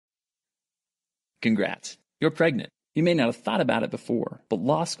Congrats, you're pregnant. You may not have thought about it before, but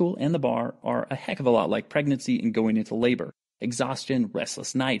law school and the bar are a heck of a lot like pregnancy and going into labor. Exhaustion,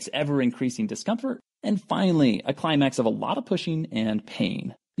 restless nights, ever-increasing discomfort, and finally, a climax of a lot of pushing and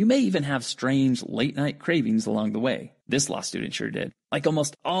pain. You may even have strange late-night cravings along the way. This law student sure did. Like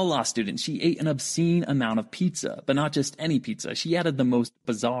almost all law students, she ate an obscene amount of pizza, but not just any pizza. She added the most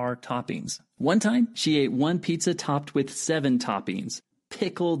bizarre toppings. One time, she ate one pizza topped with 7 toppings.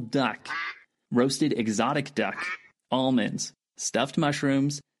 Pickled duck, roasted exotic duck, almonds, stuffed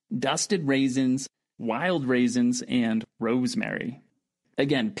mushrooms, dusted raisins, wild raisins, and rosemary.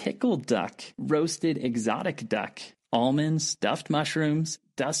 Again, pickled duck, roasted exotic duck, almonds, stuffed mushrooms,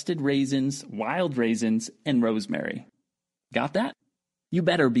 dusted raisins, wild raisins, and rosemary. Got that? You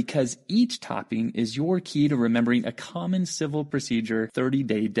better, because each topping is your key to remembering a common civil procedure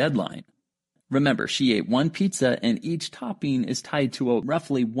 30-day deadline. Remember, she ate one pizza and each topping is tied to a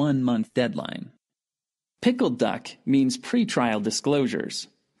roughly 1-month deadline. Pickled duck means pre-trial disclosures.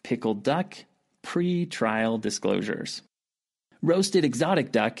 Pickled duck, pre-trial disclosures. Roasted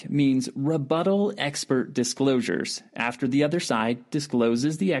exotic duck means rebuttal expert disclosures, after the other side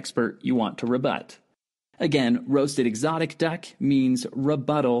discloses the expert you want to rebut. Again, roasted exotic duck means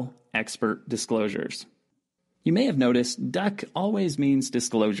rebuttal expert disclosures. You may have noticed duck always means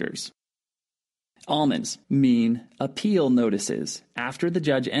disclosures. Almonds mean appeal notices, after the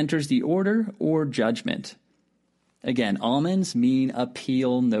judge enters the order or judgment. Again, almonds mean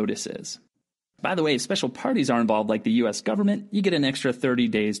appeal notices. By the way, if special parties are involved like the U.S. government, you get an extra 30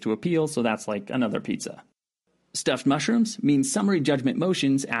 days to appeal, so that's like another pizza. Stuffed mushrooms mean summary judgment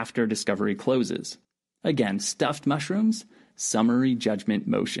motions after discovery closes. Again, stuffed mushrooms, summary judgment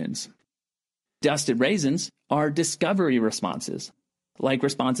motions. Dusted raisins are discovery responses, like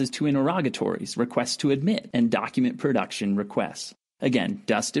responses to interrogatories, requests to admit, and document production requests. Again,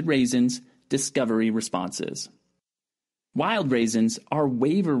 dusted raisins, discovery responses. Wild raisins are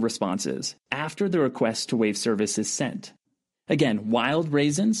waiver responses after the request to waive service is sent. Again, wild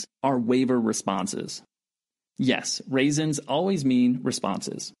raisins are waiver responses. Yes, raisins always mean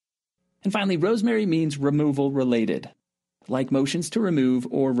responses. And finally, rosemary means removal related, like motions to remove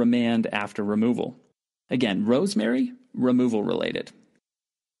or remand after removal. Again, rosemary, removal related.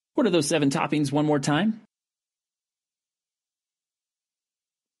 What are those 7 toppings one more time?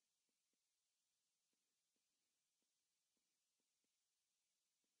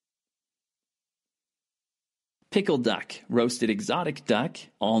 Pickled duck, roasted exotic duck,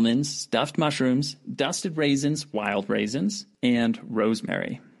 almonds, stuffed mushrooms, dusted raisins, wild raisins, and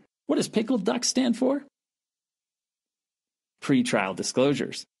rosemary. What does pickled duck stand for? Pre-trial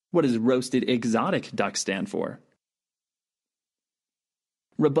disclosures. What does roasted exotic duck stand for?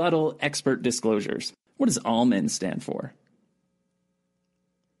 Rebuttal expert disclosures. What does almonds stand for?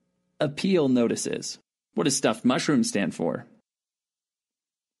 Appeal notices. What does stuffed mushrooms stand for?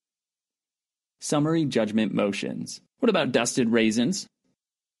 Summary judgment motions. What about dusted raisins?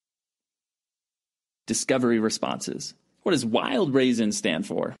 Discovery responses. What does wild raisins stand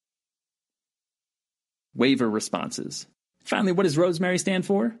for? Waiver responses. Finally, what does rosemary stand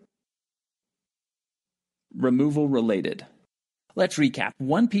for? Removal related. Let's recap.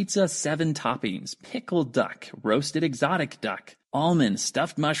 1 pizza, 7 toppings, pickled duck, roasted exotic duck, almonds,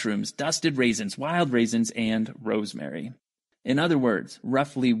 stuffed mushrooms, dusted raisins, wild raisins, and rosemary. In other words,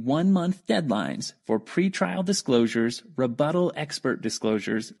 roughly 1-month deadlines for pretrial disclosures, rebuttal expert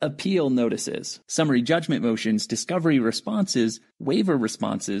disclosures, appeal notices, summary judgment motions, discovery responses, waiver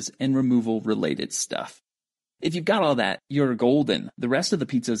responses, and removal-related stuff. If you've got all that, you're golden. The rest of the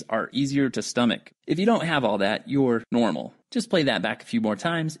pizzas are easier to stomach. If you don't have all that, you're normal. Just play that back a few more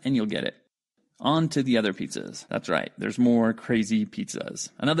times and you'll get it. On to the other pizzas. That's right, there's more crazy pizzas.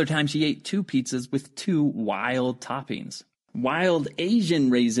 Another time she ate 2 pizzas with 2 wild toppings. Wild Asian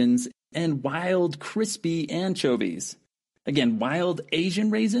raisins and wild crispy anchovies. Again, wild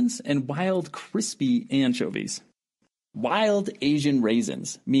Asian raisins and wild crispy anchovies. Wild Asian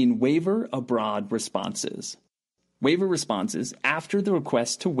raisins mean waiver abroad responses. Waiver responses after the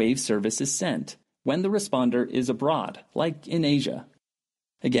request to waive service is sent, when the responder is abroad, like in Asia.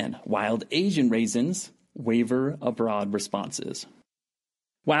 Again, wild Asian raisins, waiver abroad responses.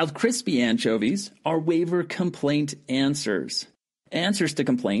 Wild crispy anchovies are waiver complaint answers. Answers to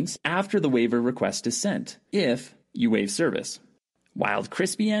complaints after the waiver request is sent, if you waive service. Wild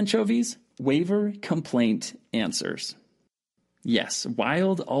crispy anchovies, waiver complaint answers. Yes,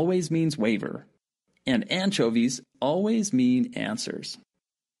 wild always means waiver, and anchovies always mean answers.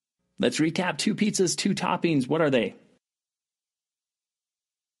 Let's recap. 2 pizzas, 2 toppings. What are they?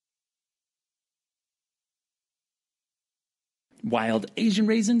 wild Asian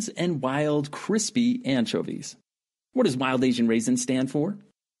raisins, and wild crispy anchovies. What does wild Asian raisins stand for?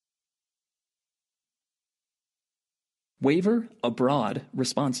 Waiver abroad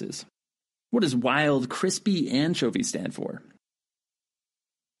responses. What does wild crispy anchovy stand for?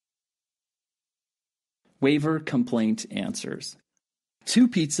 Waiver complaint answers. 2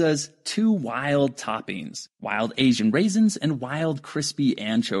 pizzas, 2 wild toppings, wild Asian raisins and wild crispy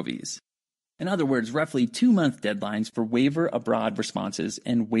anchovies. In other words, roughly 2-month deadlines for waiver abroad responses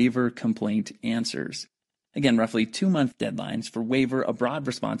and waiver complaint answers. Again, roughly 2-month deadlines for waiver abroad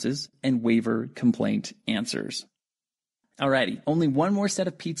responses and waiver complaint answers. Alrighty, only one more set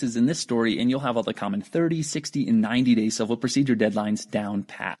of pizzas in this story and you'll have all the common 30, 60, and 90-day civil procedure deadlines down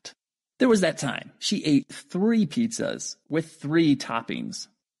pat. There was that time. She ate 3 pizzas with 3 toppings.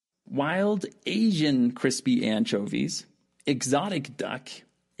 Wild Asian crispy anchovies, exotic duck,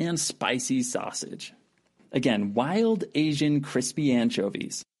 and spicy sausage. Again, wild Asian crispy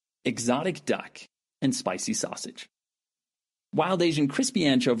anchovies, exotic duck, and spicy sausage. Wild Asian crispy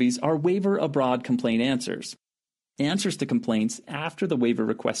anchovies are waiver abroad complaint answers. Answers to complaints after the waiver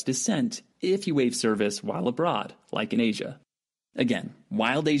request is sent if you waive service while abroad, like in Asia. Again,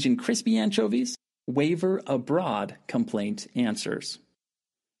 wild Asian crispy anchovies, waiver abroad complaint answers.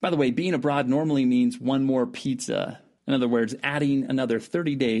 By the way, being abroad normally means 1 more pizza. In other words, adding another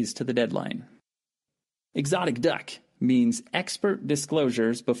 30 days to the deadline. Exotic duck means expert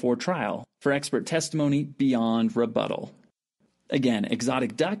disclosures before trial for expert testimony beyond rebuttal. Again,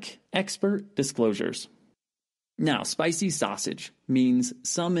 exotic duck, expert disclosures. Now, spicy sausage means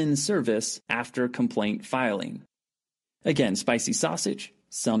summons service after complaint filing. Again, spicy sausage,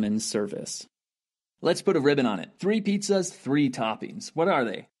 summons service. Let's put a ribbon on it. 3 pizzas, 3 toppings. What are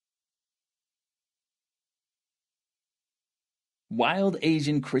they? Wild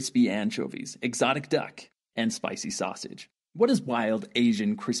Asian crispy anchovies, exotic duck, and spicy sausage. What does wild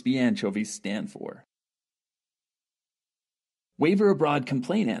Asian crispy anchovies stand for? Waiver abroad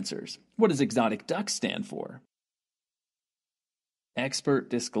complaint answers. What does exotic duck stand for? Expert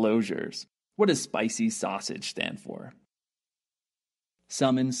disclosures. What does spicy sausage stand for?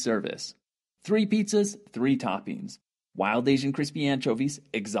 Summons service. 3 pizzas, 3 toppings. Wild Asian crispy anchovies,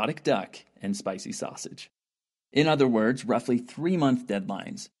 exotic duck, and spicy sausage. In other words, roughly 3-month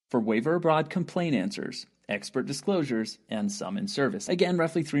deadlines for waiver abroad complaint answers, expert disclosures, and summons service. Again,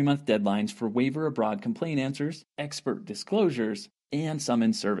 roughly 3-month deadlines for waiver abroad complaint answers, expert disclosures, and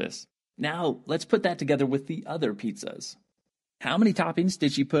summons service. Now, let's put that together with the other pizzas. How many toppings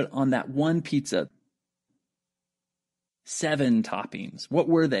did she put on that one pizza? 7 toppings. What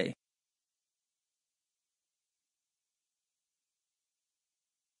were they?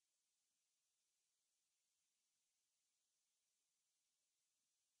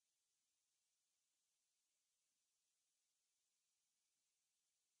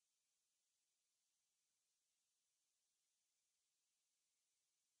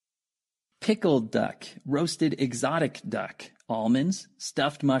 Pickled duck, roasted exotic duck, almonds,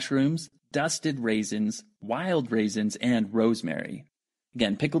 stuffed mushrooms, dusted raisins, wild raisins, and rosemary.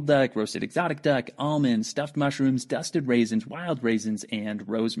 Again, pickled duck, roasted exotic duck, almonds, stuffed mushrooms, dusted raisins, wild raisins, and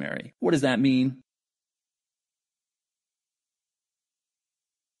rosemary. What does that mean?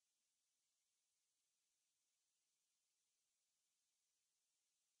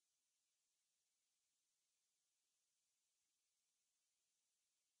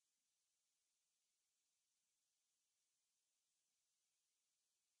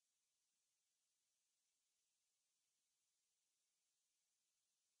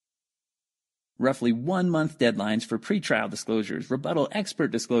 Roughly 1-month deadlines for pretrial disclosures, rebuttal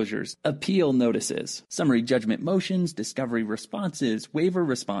expert disclosures, appeal notices, summary judgment motions, discovery responses, waiver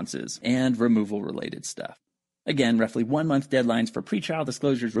responses, and removal related stuff. Again, roughly 1-month deadlines for pretrial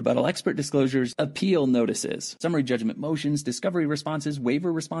disclosures, rebuttal expert disclosures, appeal notices, summary judgment motions, discovery responses,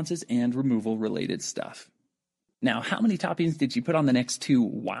 waiver responses, and removal related stuff. Now, how many toppings did you put on the next 2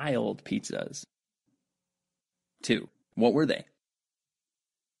 wild pizzas? 2. What were they?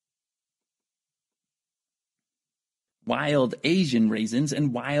 Wild Asian raisins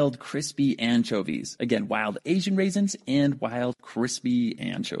and wild crispy anchovies. Again, wild Asian raisins and wild crispy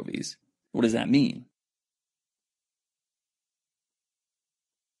anchovies. What does that mean?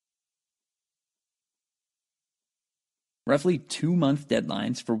 Roughly 2-month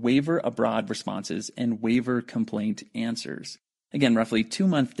deadlines for waiver abroad responses and waiver complaint answers. Again, roughly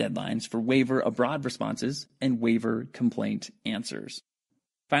 2-month deadlines for waiver abroad responses and waiver complaint answers.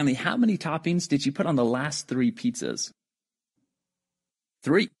 Finally, how many toppings did you put on the last 3 pizzas?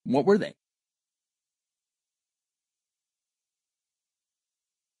 3. What were they?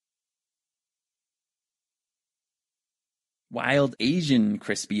 wild Asian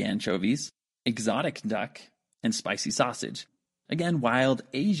crispy anchovies, exotic duck, and spicy sausage. Again, wild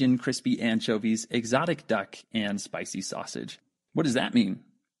Asian crispy anchovies, exotic duck, and spicy sausage. What does that mean?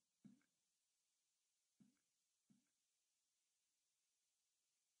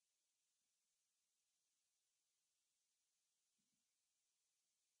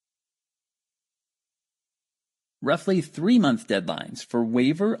 Roughly 3-month deadlines for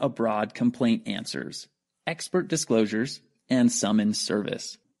waiver abroad complaint answers, expert disclosures, and summons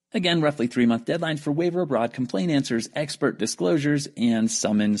service. Again, roughly 3-month deadlines for waiver abroad complaint answers, expert disclosures, and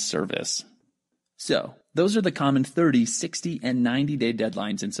summons service. So, those are the common 30, 60, and 90-day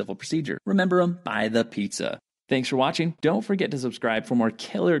deadlines in civil procedure. Remember them by the pizza. Thanks for watching. Don't forget to subscribe for more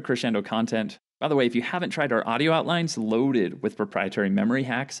killer Crescendo content. By the way, if you haven't tried our audio outlines loaded with proprietary memory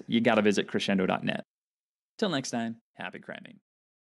hacks, you gotta visit crescendo.net. Till next time, happy cramming.